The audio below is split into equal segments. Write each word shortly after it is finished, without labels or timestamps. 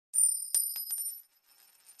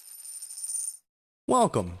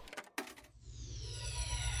Welcome.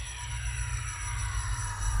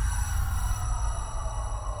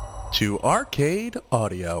 To Arcade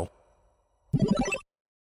Audio.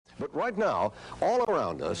 But right now, all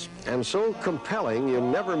around us, and so compelling you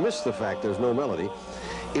never miss the fact there's no melody,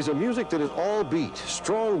 is a music that is all beat,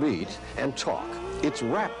 strong beat, and talk. It's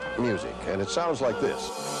rap music, and it sounds like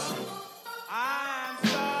this. I'm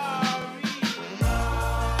sorry.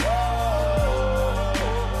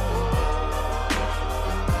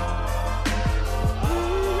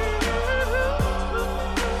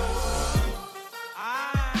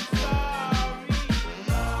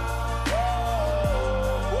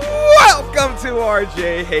 Welcome to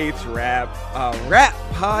RJ Hates Rap, a rap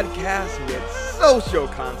podcast with social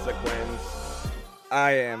consequence.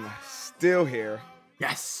 I am still here.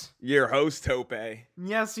 Yes. Your host, Tope.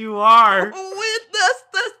 Yes, you are. With the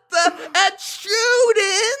at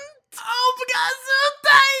shooting. Oh, my God, so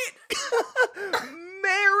tight.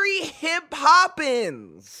 Mary Hip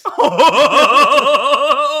Hoppins.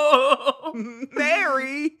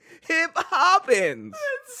 Mary Hip Hoppins.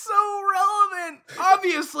 It's so relevant.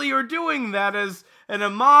 Obviously, you're doing that as an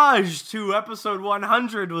homage to episode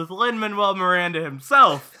 100 with Lin-Manuel Miranda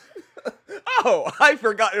himself. Oh, I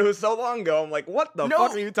forgot it was so long ago. I'm like, what the No.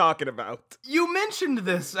 fuck are you talking about? You mentioned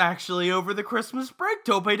this, actually, over the Christmas break,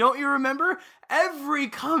 Tope. Don't you remember? Every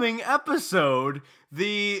coming episode,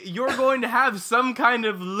 you're going to have some kind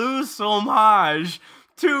of loose homage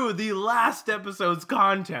to the last episode's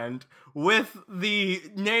content with the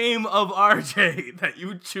name of RJ that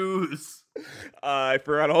you choose. I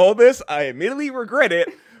forgot all this. I immediately regret it.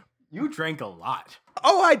 You drank a lot.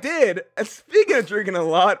 Oh, I did. And speaking of drinking a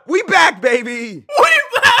lot, we back, baby. We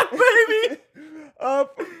back, baby!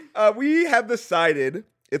 We have decided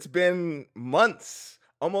it's been months,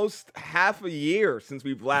 almost half a year since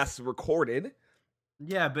we've last recorded.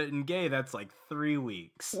 Yeah, but in gay, that's like 3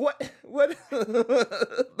 weeks. What?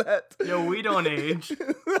 That? Yo, we don't age.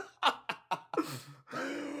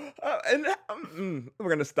 We're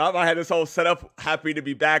gonna stop. I had this whole setup, happy to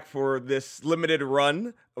be back for this limited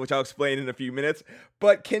run, which I'll explain in a few minutes.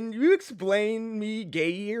 But can you explain me gay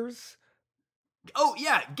years? Oh,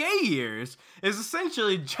 yeah, gay years is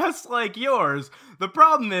essentially just like yours. The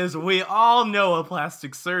problem is we all know a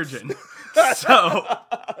plastic surgeon. So,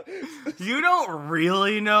 you don't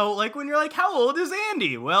really know, like when you're like, how old is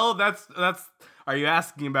Andy? Well, that's, are you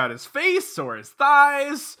asking about his face or his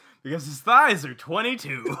thighs? Because his thighs are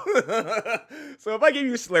 22. So if I give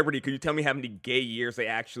you a celebrity, could you tell me how many gay years they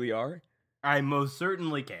actually are? I most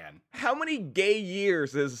certainly can. How many gay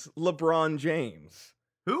years is LeBron James?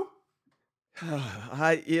 Who?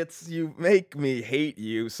 You make me hate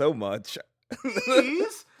you so much.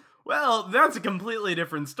 Please? Well, that's a completely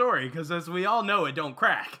different story, because as we all know, it don't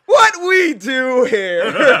crack. What we do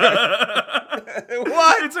here?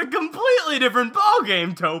 What? It's a completely different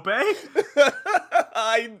ballgame, Tope.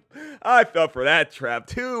 I fell for that trap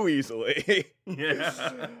too easily.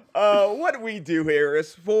 Yeah. What we do here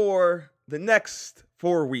is for the next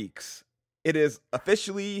 4 weeks. It is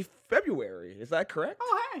officially February. Is that correct?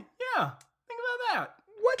 Oh, hey, yeah. Think about that.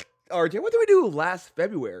 What, RJ? What did we do last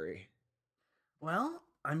February? Well,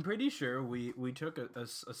 I'm pretty sure we took a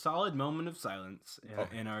solid moment of silence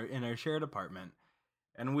in our shared apartment,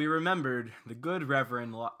 and we remembered the good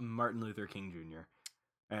Reverend Martin Luther King Jr.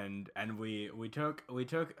 And we took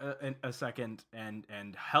a second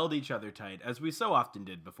and held each other tight, as we so often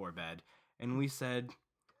did before bed, and we said,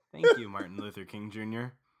 "Thank you, Martin Luther King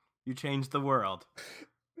Jr. You changed the world."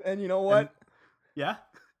 And you know what? Yeah?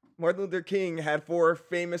 Martin Luther King had 4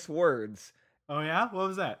 famous words. Oh yeah? What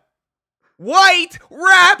was that? White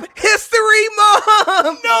Rap History Month!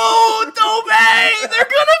 No, Tobe! They're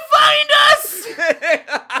gonna find us!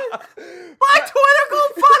 Black Twitter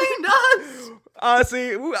gonna find us!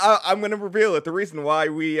 Honestly, I'm going to reveal it. The reason why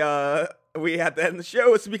we had to end the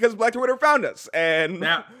show is because Black Twitter found us. And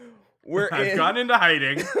Now, I've gone into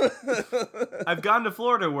hiding. I've gone to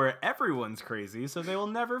Florida where everyone's crazy, so they will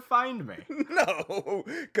never find me. No,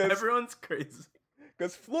 because Everyone's crazy.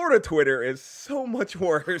 Florida Twitter is so much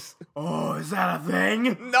worse. Oh, is that a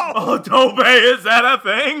thing? No. Oh, Tobe, is that a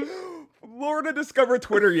thing? Florida discovered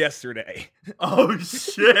Twitter yesterday. Oh,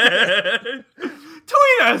 shit.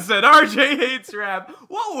 Tweet us at RJ Hates Rap.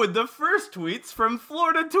 What would the first tweets from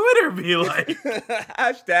Florida Twitter be like?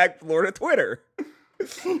 Hashtag Florida Twitter.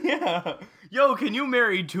 Yeah. Yo, can you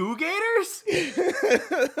marry 2 gators?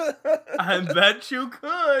 I bet you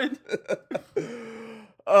could.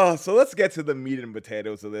 Oh, so let's get to the meat and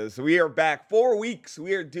potatoes of this. We are back 4 weeks.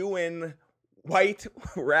 We are doing White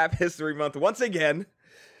Rap History Month once again.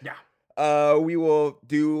 Yeah. We will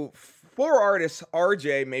do 4 artists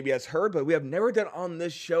RJ maybe has heard, but we have never done on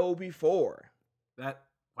this show before.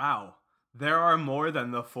 Wow. There are more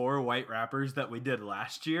than the 4 white rappers that we did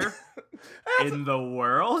last year in the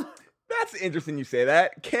world. That's interesting you say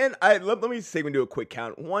that. Let me see if we can do a quick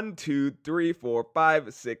count. 1, 2, 3, 4,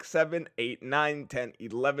 5, 6, 7, 8, 9, 10,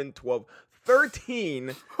 11, 12,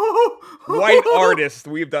 13 white artists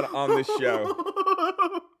we've done on this show.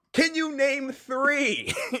 Can you name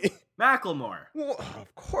 3? Macklemore. Well,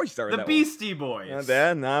 of course you started The that Beastie Boys.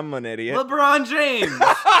 Then I'm an idiot. LeBron James.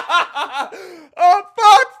 Oh,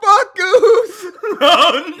 fuck Goose!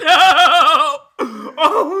 Oh, no!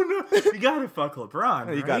 Oh, no! You gotta fuck LeBron,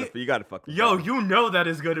 right? You gotta fuck LeBron. Yo, you know that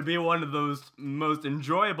is going to be one of those most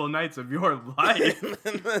enjoyable nights of your life.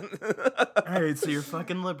 Alright, so you're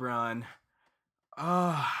fucking LeBron.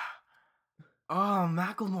 Oh,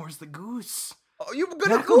 Macklemore's the goose. Oh, you're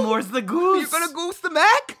gonna Macklemore's the goose. You're gonna goose the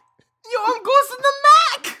Mac? Yo, I'm goosing the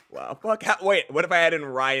Mac! Wow, fuck. Wait, what if I add in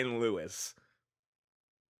Ryan Lewis?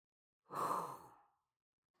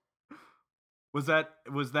 Was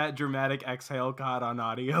that dramatic exhale caught on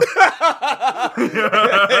audio?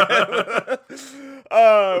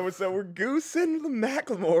 So we're goosing the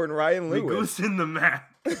Macklemore and Ryan Lewis. We're goosing the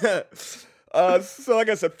Mac. So like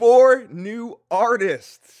I said, 4 new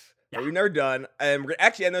artists that Yeah. we've never done, and we're gonna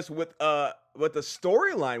actually end this with a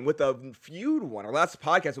storyline, with a feud one. Our last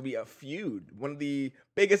podcast will be a feud, one of the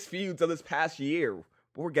biggest feuds of this past year.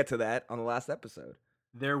 But we'll get to that on the last episode.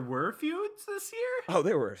 There were feuds this year? Oh,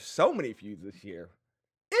 there were so many feuds this year.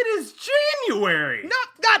 It is January!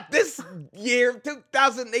 Not this year,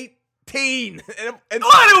 2018. And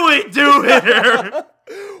What do we do here?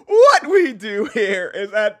 what we do here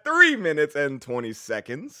is at 3 minutes and 20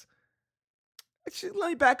 seconds. Actually, let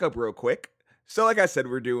me back up real quick. So, like I said,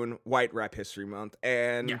 we're doing White Rap History Month,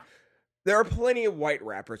 and there are plenty of white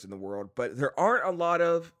rappers in the world, but there aren't a lot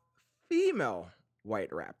of female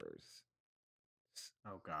white rappers.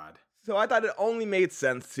 Oh, God. So I thought it only made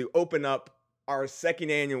sense to open up our second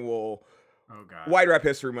annual White Rap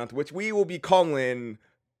History Month, which we will be calling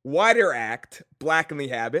Wider Act, Black in the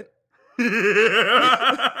Habit.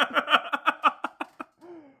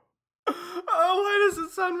 Oh, why does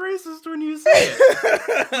it sound racist when you say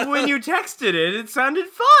it? When you texted it, it sounded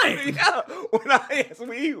fine. Yeah,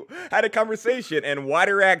 we had a conversation, and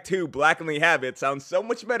Wider Act 2, Black in the Habit sounds so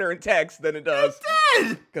much better in text than it does. It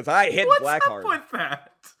did! Because I hit What's Black up hard. with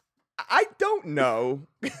that? I don't know.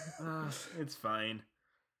 It's fine.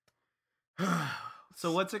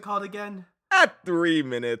 So what's it called again? At 3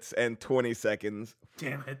 minutes and 20 seconds.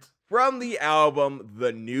 Damn it. From the album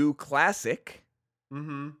The New Classic,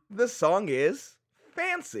 the song is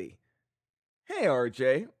Fancy. Hey,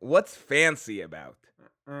 RJ, what's Fancy about?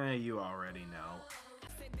 You already know.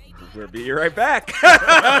 We'll be right back.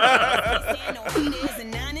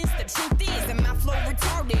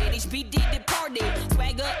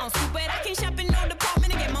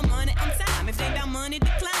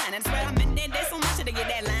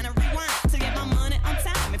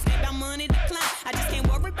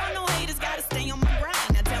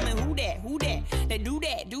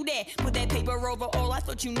 Put that paper over all. I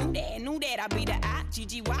thought you knew that. I be the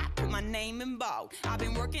I-G-G-Y, put my name in bold. I've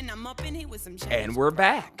been working, I'm up in here with some change. And we're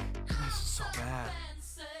back. This is so bad.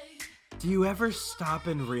 Do you ever stop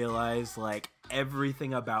and realize, like,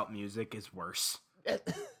 everything about music is worse?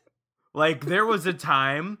 Like, there was a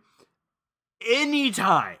time,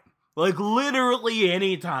 like, literally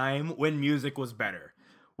any time when music was better.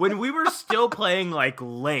 When we were still playing, like,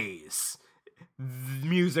 Lays,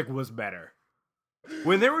 music was better.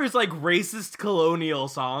 When there was, like, racist colonial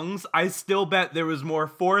songs, I still bet there was more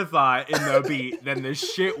forethought in the beat than the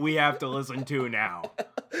shit we have to listen to now.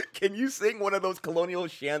 Can you sing one of those colonial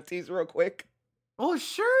shanties real quick? Oh,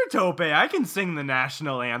 sure, Tope. I can sing the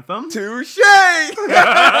national anthem. Touche!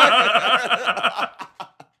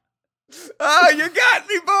 Oh, you got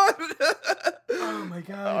me, bud! Oh, my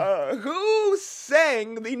God. Who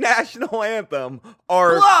sang the national anthem?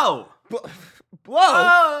 Or Blow!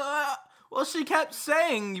 Blow? Well, she kept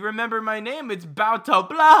saying, you remember my name, it's about to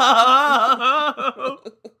blow.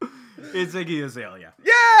 It's Iggy Azalea.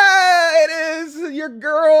 Yeah, it is your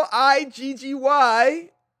girl,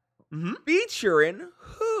 I-G-G-Y, featuring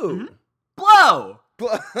who? Blow!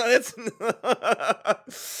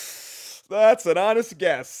 That's an honest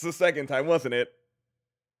guess. The second time, wasn't it?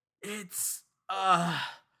 It's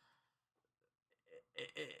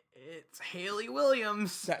Haley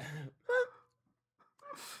Williams.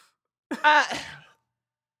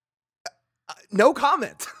 No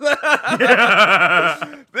comment.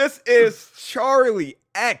 This is Charlie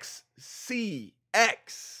XCX.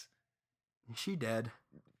 Is she dead?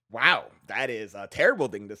 Wow, that is a terrible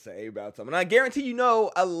thing to say about someone. I guarantee you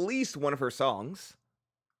know at least one of her songs.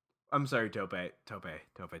 I'm sorry, Tope.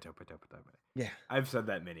 Yeah. I've said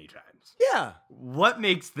that many times. Yeah. What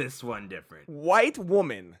makes this one different? White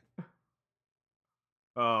woman.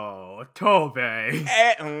 Oh, Tope.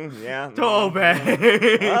 Yeah. Tope.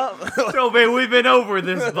 Well. Tope, we've been over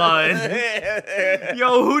this, bud.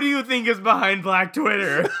 Yo, who do you think is behind Black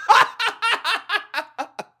Twitter?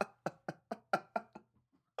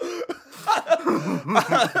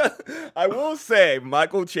 I will say,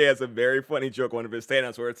 Michael Che has a very funny joke on one of his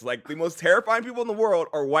stand-ups where it's like, the most terrifying people in the world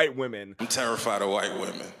are white women. I'm terrified of white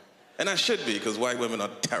women. And I should be, because white women are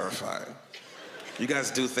terrifying. You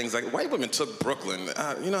guys do things like, white women took Brooklyn.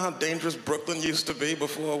 You know how dangerous Brooklyn used to be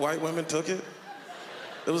before white women took it?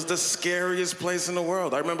 It was the scariest place in the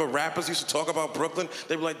world. I remember rappers used to talk about Brooklyn.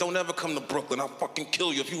 They were like, don't ever come to Brooklyn. I'll fucking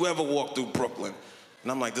kill you if you ever walk through Brooklyn.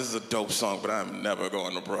 And I'm like, this is a dope song, but I'm never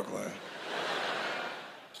going to Brooklyn.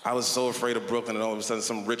 I was so afraid of Brooklyn, and all of a sudden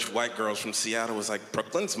some rich white girls from Seattle was like,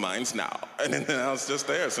 Brooklyn's mine's now. And then I was just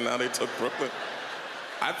there, so now they took Brooklyn.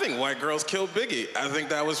 I think white girls killed Biggie. I think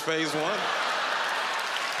that was phase one.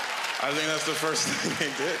 I think that's the first thing they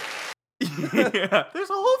did. Yeah, there's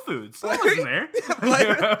a Whole Foods. That wasn't there.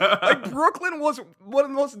 like Brooklyn was one of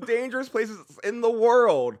the most dangerous places in the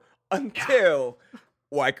world until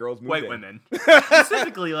white girls moved White in. women.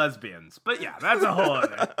 Specifically lesbians. But yeah, that's a whole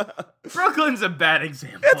other. Brooklyn's a bad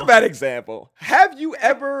example. It's a bad example. Have you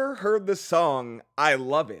ever heard the song, I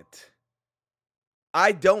Love It?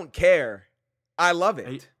 I don't care. I love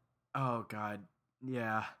it. Oh, God.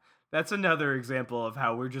 Yeah. That's another example of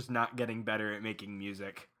how we're just not getting better at making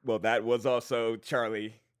music. Well, that was also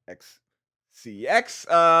Charlie XCX.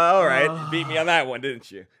 All right. You beat me on that one, didn't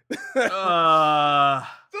you? So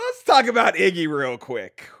let's talk about Iggy real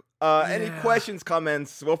quick. Any questions,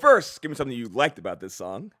 comments? Well, first, give me something you liked about this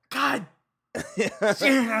song. God.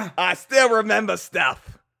 I still remember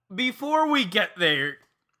stuff. Before we get there,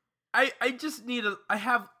 I just need I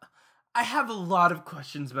have a lot of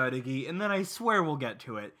questions about Iggy, and then I swear we'll get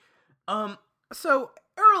to it. So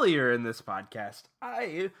earlier in this podcast,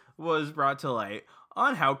 I was brought to light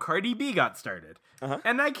on how Cardi B got started.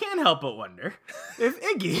 And I can't help but wonder if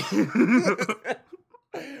Iggy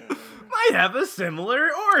might have a similar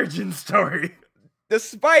origin story.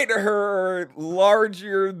 Despite her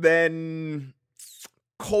larger than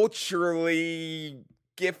culturally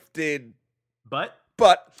gifted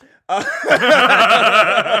But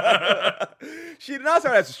she did not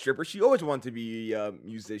start as a stripper. She always wanted to be a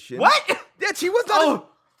musician. What? Yeah, she was not.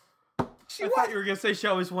 I thought you were gonna say she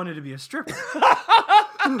always wanted to be a stripper.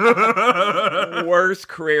 Worst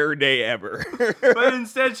career day ever. But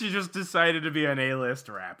instead, she just decided to be an A-list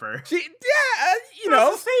rapper. You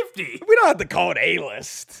know, That's a safety. we don't have to call it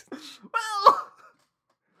A-list.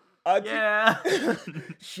 Well, yeah.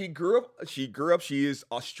 She grew up. She is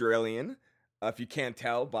Australian. If you can't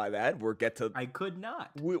tell by that, I could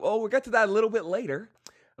not. We'll get to that a little bit later.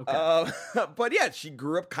 Okay. But yeah, she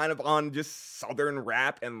grew up kind of on just Southern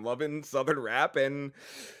rap and loving Southern rap, and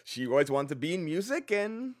she always wanted to be in music,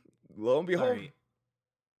 and lo and behold. Sorry.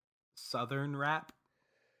 Southern rap?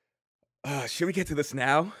 Should we get to this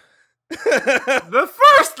now? The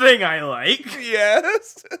first thing I like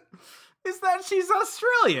Yes. is that she's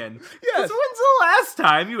Australian. Yes. 'Cause when's the last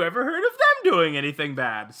time you ever heard of them doing anything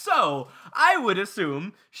bad? So, I would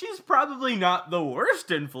assume she's probably not the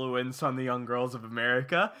worst influence on the young girls of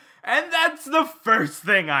America, and that's the first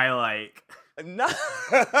thing I like.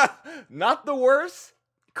 Not the worst.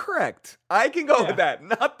 Correct. I can go with that.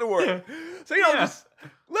 Not the worst. So,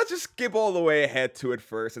 let's just skip all the way ahead to it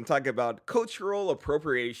first and talk about cultural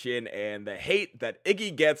appropriation and the hate that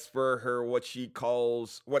Iggy gets for her, what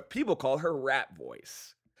people call her rap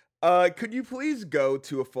voice. Could you please go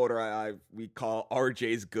to a folder we call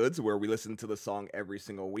RJ's Goods, where we listen to the song every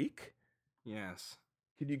single week? Yes.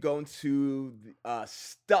 Could you go into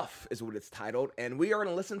Stuff is what it's titled, and we are going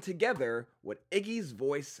to listen together what Iggy's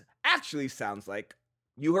voice actually sounds like.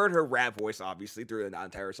 You heard her rap voice, obviously, through the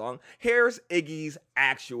entire song. Here's Iggy's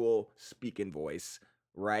actual speaking voice,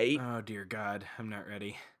 right? Oh, dear God. I'm not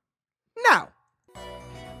ready. Now.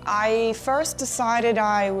 I first decided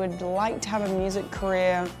I would like to have a music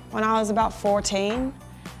career when I was about 14.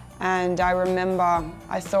 And I remember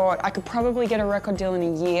I thought I could probably get a record deal in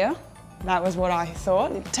a year. That was what I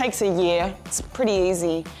thought. It takes a year. It's pretty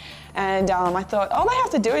easy. And I thought, all I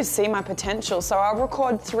have to do is see my potential. So I'll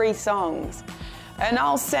record 3 songs. And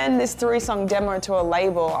I'll send this 3-song demo to a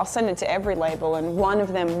label. I'll send it to every label, and one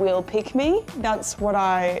of them will pick me. That's what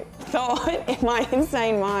I thought in my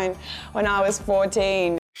insane mind when I was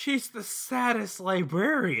 14. She's the saddest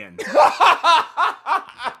librarian.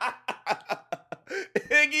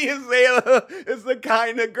 Iggy Azalea is the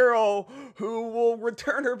kind of girl who will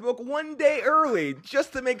return her book one day early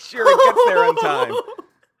just to make sure it gets there on time.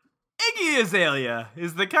 Iggy Azalea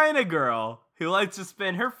is the kind of girl who likes to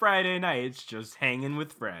spend her Friday nights just hanging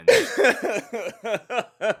with friends.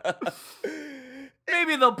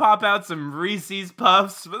 Maybe they'll pop out some Reese's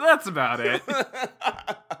Puffs, but that's about it.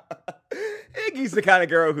 Iggy's the kind of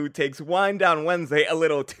girl who takes Wine Down Wednesday a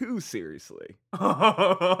little too seriously.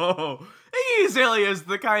 Oh, Iggy Azalea is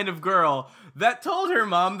the kind of girl that told her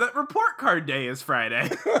mom that report card day is Friday.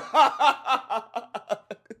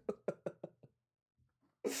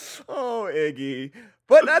 Oh, Iggy.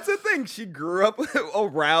 But that's the thing. She grew up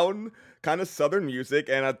around kind of Southern music,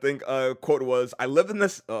 and I think a quote was, I lived in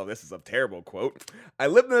this... Oh, this is a terrible quote. I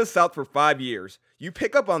lived in the South for 5 years. You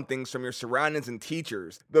pick up on things from your surroundings and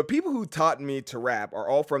teachers. The people who taught me to rap are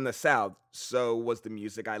all from the South, so was the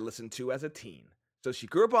music I listened to as a teen. So she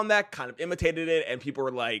grew up on that, kind of imitated it, and people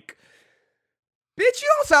were like, bitch, you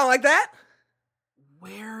don't sound like that.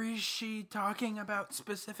 Where is she talking about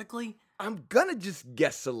specifically? I'm gonna just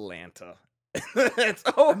guess Atlanta.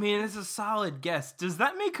 I mean, it's a solid guess. Does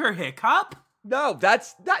that make her hiccup? No,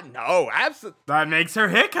 that's not. No, absolutely. That makes her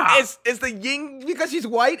hiccup. Is the Ying, because she's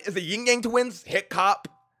white, is the Yin Yang twins hiccup?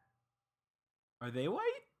 Are they white?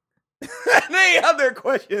 Any other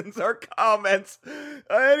questions or comments?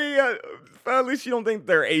 At least you don't think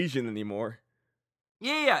they're Asian anymore.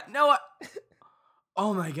 Yeah. No.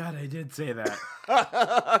 Oh my god, I did say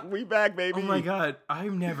that. We back, baby. Oh my god,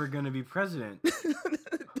 I'm never gonna be president.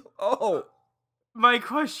 Oh. My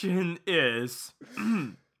question is,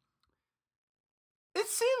 it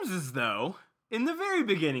seems as though, in the very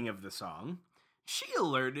beginning of the song, she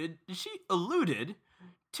alluded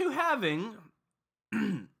to having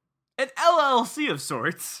an LLC of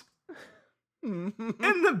sorts in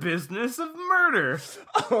the business of murder.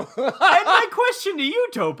 And my question to you,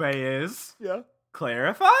 Tope, is... Yeah?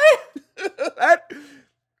 Clarify? That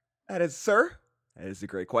is, sir, that is a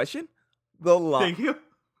great question. The line. Thank you.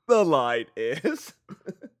 The line is...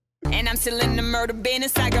 And I'm still in the murder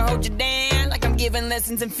business. I can hold you down like I'm giving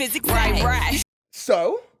lessons in physics. Right.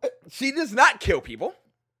 So, she does not kill people.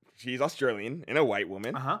 She's Australian and a white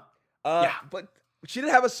woman. Yeah. But she did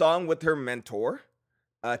have a song with her mentor,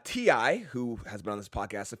 T.I., who has been on this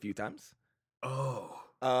podcast a few times. Oh.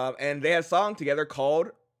 And they had a song together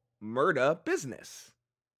called Murder Business.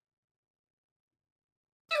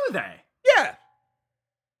 Do they? Yeah.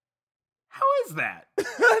 How is that?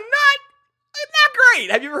 not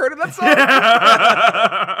great. Have you ever heard of that song?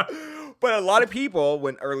 But a lot of people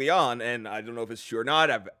went early on, and I don't know if it's true or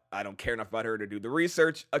not, I don't care enough about her to do the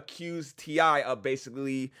research, accused T.I. of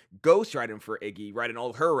basically ghostwriting for Iggy, writing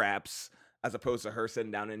all her raps, as opposed to her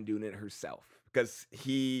sitting down and doing it herself. Because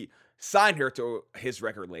he signed her to his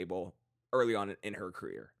record label early on in her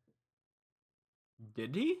career.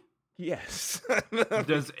 Did he? Yes.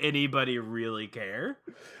 Does anybody really care?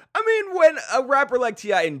 I mean, when a rapper like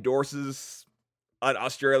T.I. endorses an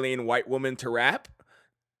Australian white woman to rap,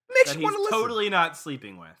 makes you want to listen. Totally not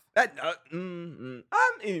sleeping with. That,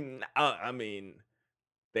 I mean,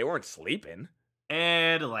 they weren't sleeping.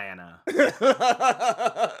 Atlanta.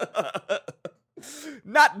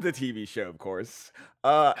 Not the TV show, of course.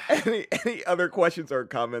 Any other questions or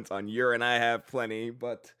comments on Your and I Have Plenty,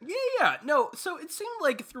 but... Yeah. No, so it seemed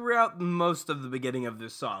like throughout most of the beginning of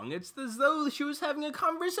this song, it's as though she was having a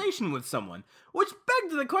conversation with someone. Which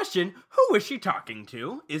begged the question, who was she talking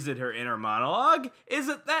to? Is it her inner monologue? Is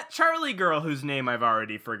it that Charlie girl whose name I've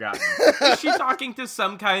already forgotten? Is she talking to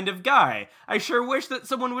some kind of guy? I sure wish that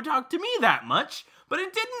someone would talk to me that much. But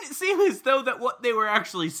it didn't seem as though that what they were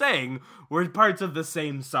actually saying were parts of the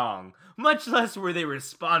same song, much less were they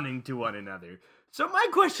responding to one another. So my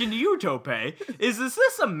question to you, Tope, is this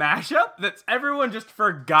a mashup that everyone just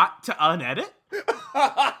forgot to unedit?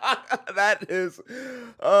 That is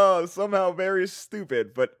somehow very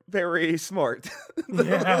stupid, but very smart.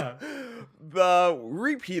 Yeah. The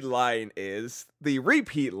repeat line is...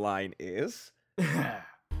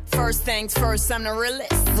 First things first, I'm the realest.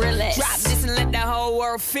 Drop this and let the whole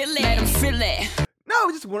world feel it. Let them feel it. No,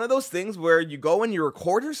 just one of those things where you go and you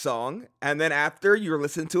record your song, and then after you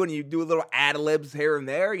listen to it and you do a little ad-libs here and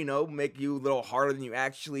there, make you a little harder than you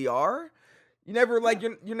actually are. You never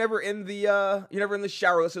you're never in the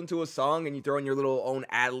shower listening to a song and you throw in your little own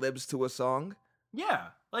ad-libs to a song. Yeah,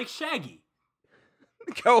 like Shaggy.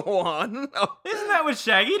 Go on. Isn't that what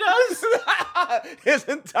Shaggy does? His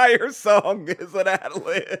entire song is an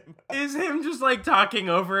ad-lib. Is him just talking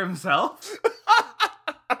over himself?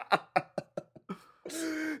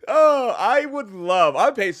 Oh,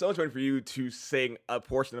 I'd pay so much money for you to sing a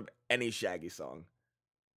portion of any Shaggy song.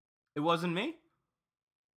 It wasn't me?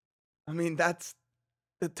 I mean, that's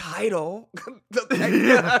the title.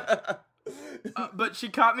 But she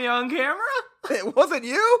caught me on camera? It wasn't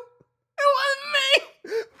you? It wasn't me!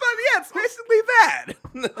 But yeah, it's basically that.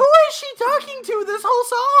 Who is she talking to this whole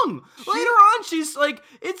song? Later on, she's like,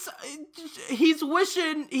 he's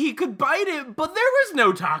wishing he could bite it, but there was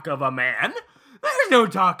no talk of a man. There's no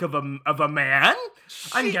talk of a man.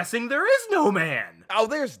 I'm guessing there is no man. Oh,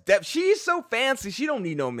 there's she's so fancy, she don't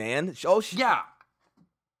need no man. Yeah.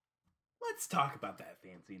 Let's talk about that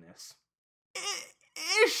fanciness.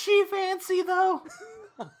 Is she fancy, though?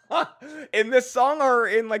 In this song or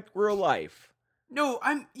in, like, real life? No,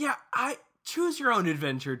 I choose your own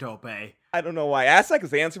adventure, Tope. I don't know why. Ask like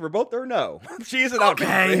his answer for both or no. She's an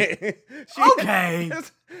okay. Okay.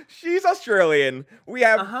 She's Australian. We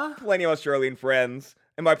have plenty of Australian friends,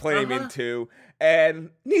 and by plenty I mean two.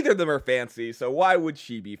 And neither of them are fancy, so why would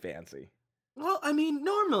she be fancy? Well, I mean,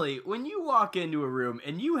 normally when you walk into a room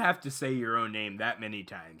and you have to say your own name that many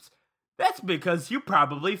times, that's because you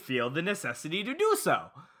probably feel the necessity to do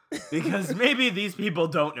so. Because maybe these people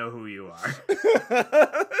don't know who you are.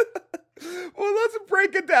 Well, let's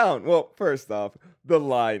break it down. Well, first off, the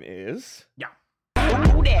line is... Yeah.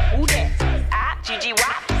 Who that? Who that? Ah, Gigi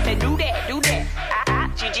Wop. Say do that, do that.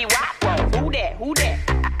 Ah, Gigi Wop. Who that? Who that?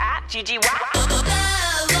 Ah, Gigi Wop.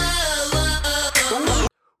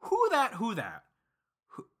 Who that? Who that?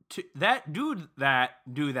 That dude that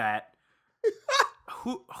do that.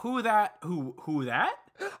 Who that? Who that?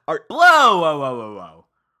 Whoa.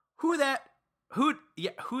 Who that? Who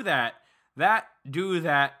that? That do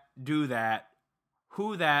that. Do that.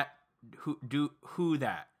 Who that? Who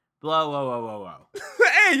that? Whoa.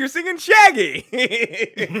 Hey, you're singing Shaggy!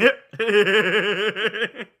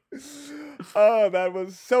 Oh, that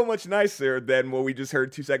was so much nicer than what we just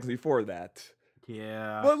heard 2 seconds before that.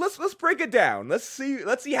 Yeah. Well, let's break it down. Let's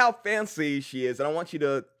see how fancy she is, and I want you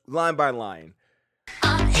to line by line.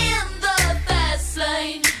 I'm in the fast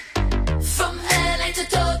lane from LA to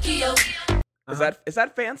Tokyo. Is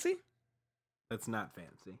that fancy? That's not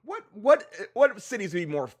fancy. What cities would be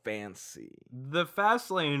more fancy? The fast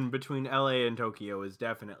lane between LA and Tokyo is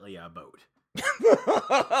definitely a boat.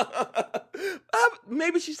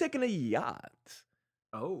 Maybe she's taking a yacht.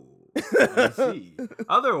 Oh, I see.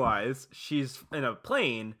 Otherwise, she's in a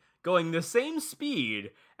plane going the same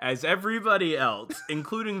speed as everybody else,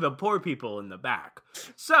 including the poor people in the back.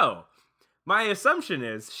 So, my assumption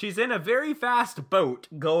is she's in a very fast boat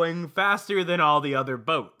going faster than all the other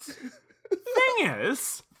boats. Thing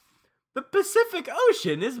is, the Pacific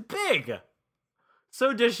Ocean is big.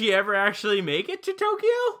 So does she ever actually make it to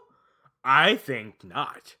Tokyo? I think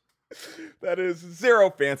not. That is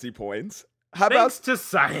 0 fancy points. Thanks to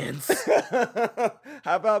science.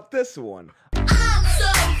 How about this one? I'm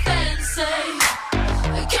so fancy.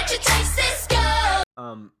 Can't you taste this girl?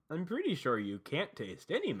 I'm pretty sure you can't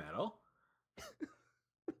taste any metal.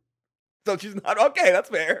 So she's not okay.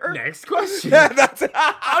 That's fair. Next question. Yeah, that's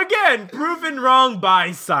again proven wrong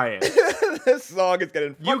by science. This song is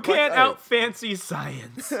getting. You can't out fancy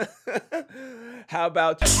science. How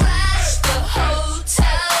about Trash the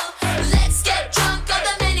hotel. Let's get drunk on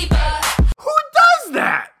the minibar. Who does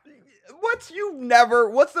that?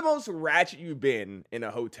 What's the most ratchet you've been in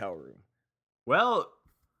a hotel room? Well,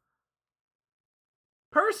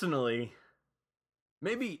 personally,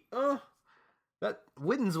 maybe. That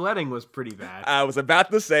Witten's wedding was pretty bad. I was about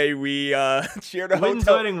to say we shared a Witten's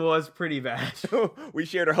hotel. wedding was pretty bad. We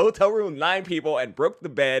shared a hotel room with 9 people and broke the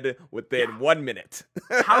bed within 1 minute.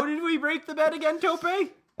 How did we break the bed again, Tope?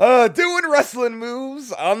 Doing wrestling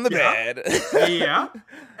moves on the bed. Yeah.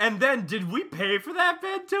 And then did we pay for that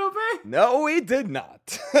bed, Tope? No, we did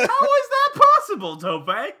not. How is that possible,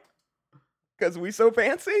 Tope? Because we so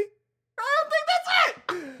fancy? I don't think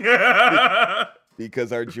that's it.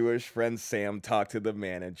 Because our Jewish friend Sam talked to the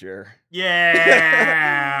manager.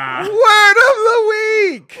 Yeah. Word of the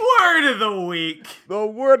week. Word of the week. The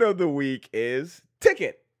word of the week is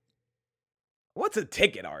ticket. What's a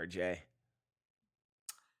ticket, RJ?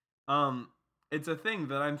 It's a thing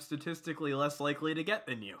that I'm statistically less likely to get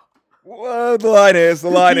than you. Well, the line is.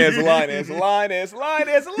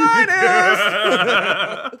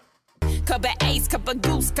 Cup of Ace, cup of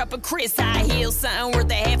Goose, cup of Chris. High heels, something worth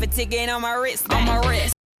a half a ticket on my wrist. On my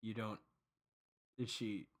wrist. You don't. Is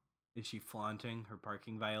she flaunting her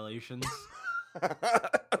parking violations?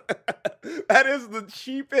 That is the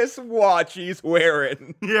cheapest watch he's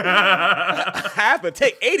wearing. Yeah. Half a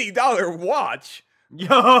take $80 watch. Yo,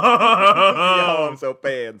 I'm so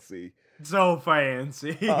fancy. So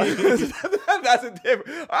fancy. That's a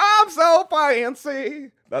different. I'm so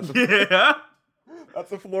fancy. That's yeah. That's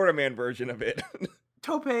the Florida man version of it.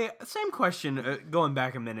 Tope, same question, going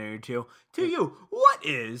back a minute or two. To you, what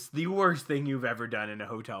is the worst thing you've ever done in a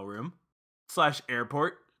hotel room /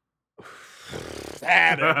 airport?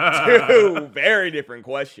 Two very different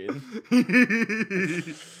questions.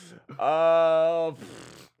 I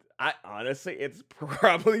honestly, it's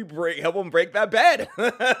probably help him break that bed.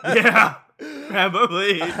 Yeah,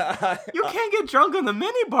 probably. You can't get drunk on the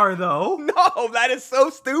minibar, though. No, that is so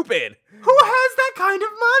stupid. Who has that kind of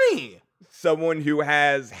money? Someone who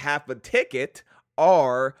has half a ticket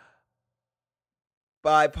or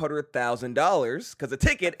 $500,000 because a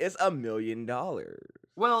ticket is $1 million.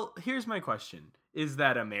 Well, here's my question. Is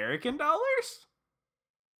that American dollars?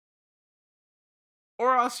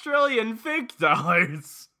 Or Australian fake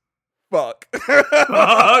dollars? Fuck. Goose?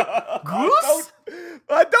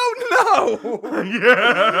 I don't know.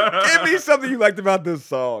 Yeah. Give me something you liked about this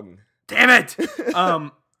song. Damn it.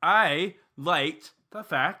 I liked the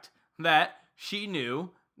fact that she knew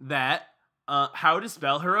that how to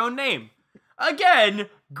spell her own name. Again,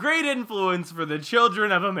 great influence for the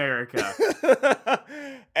children of America.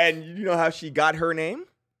 And you know how she got her name?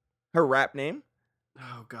 Her rap name?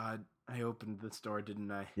 Oh, God. I opened the store,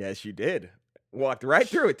 didn't I? Yes, you did. Walked right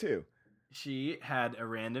through it, too. She had a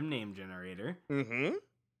random name generator. Mm-hmm.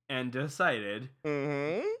 And decided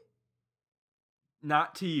Mm-hmm.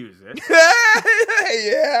 not to use it.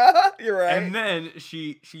 Yeah, you're right. And then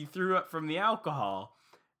she threw up from the alcohol.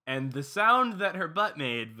 And the sound that her butt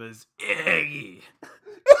made was Iggy.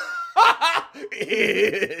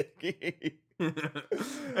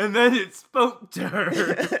 And then it spoke to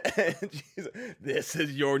her. This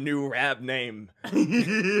is your new rap name.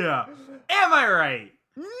 Yeah. Am I right?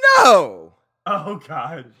 No! Oh,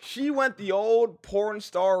 God. She went the old porn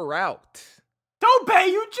star route. Tope,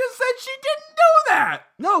 you just said she didn't do that.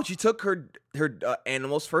 No, she took her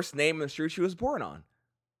animal's first name and the street she was born on.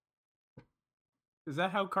 Is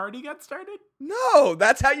that how Cardi got started? No,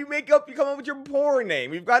 that's how you come up with your porn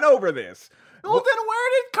name. We've gone over this. Well, then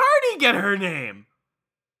where did Cardi get her name?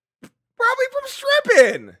 Probably from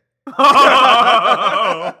stripping.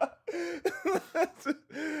 Oh.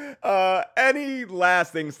 Any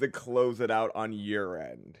last things to close it out on your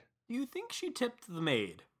end? Do you think she tipped the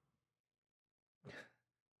maid?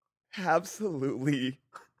 Absolutely.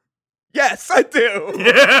 Yes, I do.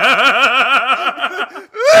 Yeah.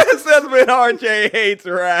 This has been RJ Hates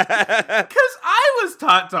Rap. Because I was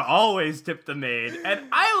taught to always tip the maid, and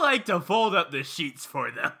I like to fold up the sheets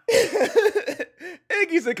for them.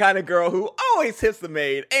 Iggy's the kind of girl who always tips the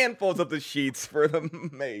maid and folds up the sheets for the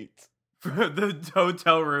maids. For the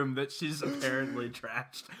hotel room that she's apparently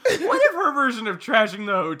trashed. What if her version of trashing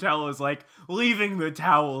the hotel is like leaving the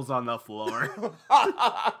towels on the floor?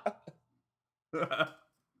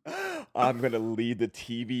 I'm gonna leave the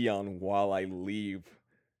TV on while I leave.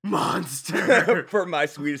 Monster! For my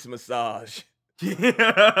sweetest massage.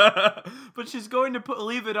 Yeah, but she's going to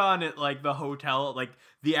leave it on at like the hotel, like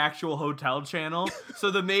the actual hotel channel, so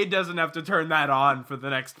the maid doesn't have to turn that on for the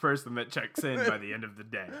next person that checks in by the end of the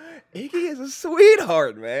day. Iggy is a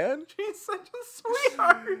sweetheart, man. She's such a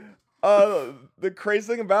sweetheart. The crazy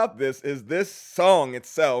thing about this is this song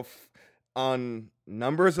itself, on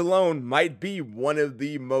numbers alone, might be one of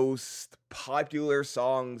the most popular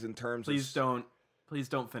songs in terms Please of... Please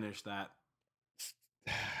don't finish that.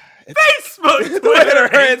 It's Facebook, Twitter,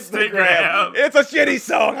 Instagram. It's a shitty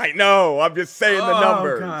song, I know. I'm just saying the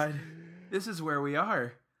numbers. Oh, God. This is where we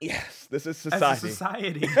are. Yes, this is society. As a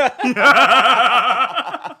society.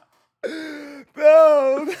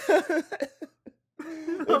 No.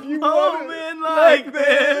 If you moment like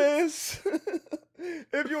this.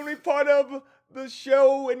 If you want to be part of the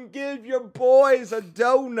show and give your boys a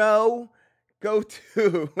dono, go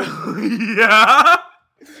to... Yeah?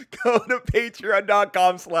 Go to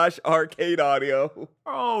patreon.com/arcadeaudio.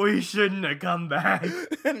 Oh, we shouldn't have come back.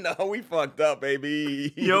 No, we fucked up,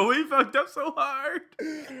 baby. Yo, we fucked up so hard.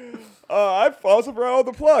 I also forgot all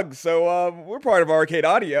the plugs, so we're part of Arcade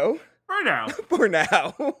Audio. For now. For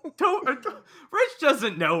now. Rich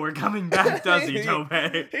doesn't know we're coming back, does he, Tope?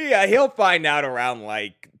 Yeah, he'll find out around,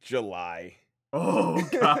 like, July. Oh,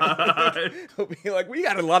 God. He'll be like, we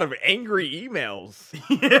got a lot of angry emails.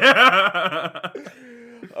 Yeah.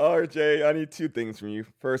 RJ, I need two things from you.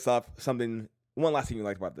 First off, one last thing you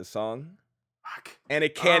liked about this song. Fuck. And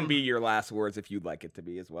it can be your last words if you'd like it to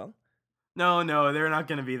be as well. No, they're not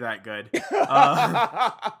going to be that good.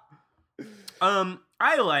 I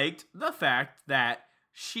liked the fact that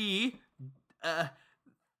she, for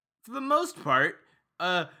the most part,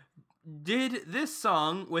 did this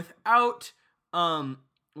song without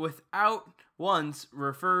once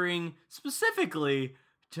referring specifically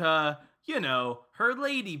to, her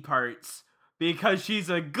lady parts, because she's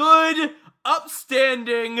a good,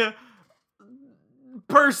 upstanding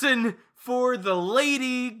person for the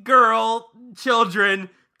lady, girl,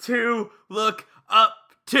 children to look up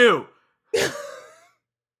to.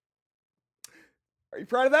 Are you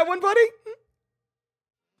proud of that one, buddy?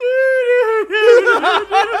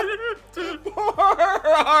 Poor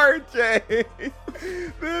RJ.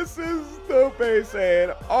 This is Tope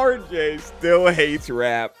saying RJ still hates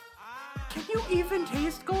rap. Can you even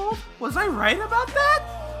taste gold? Was I right about that?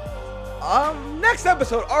 Next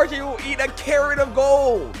episode, RJ will eat a carat of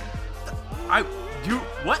gold.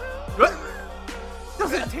 What? What?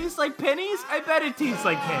 Does it taste like pennies? I bet it tastes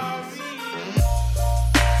like pennies.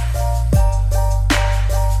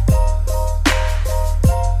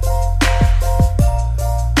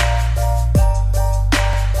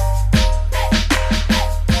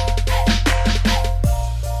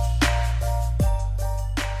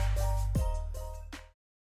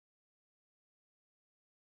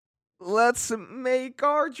 Let's make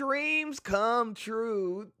our dreams come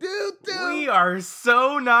true. We are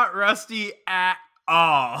so not rusty at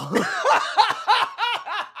all.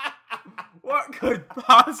 What could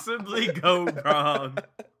possibly go wrong?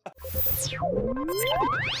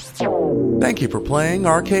 Thank you for playing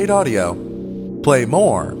Arcade Audio. Play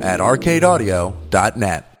more at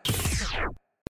arcadeaudio.net.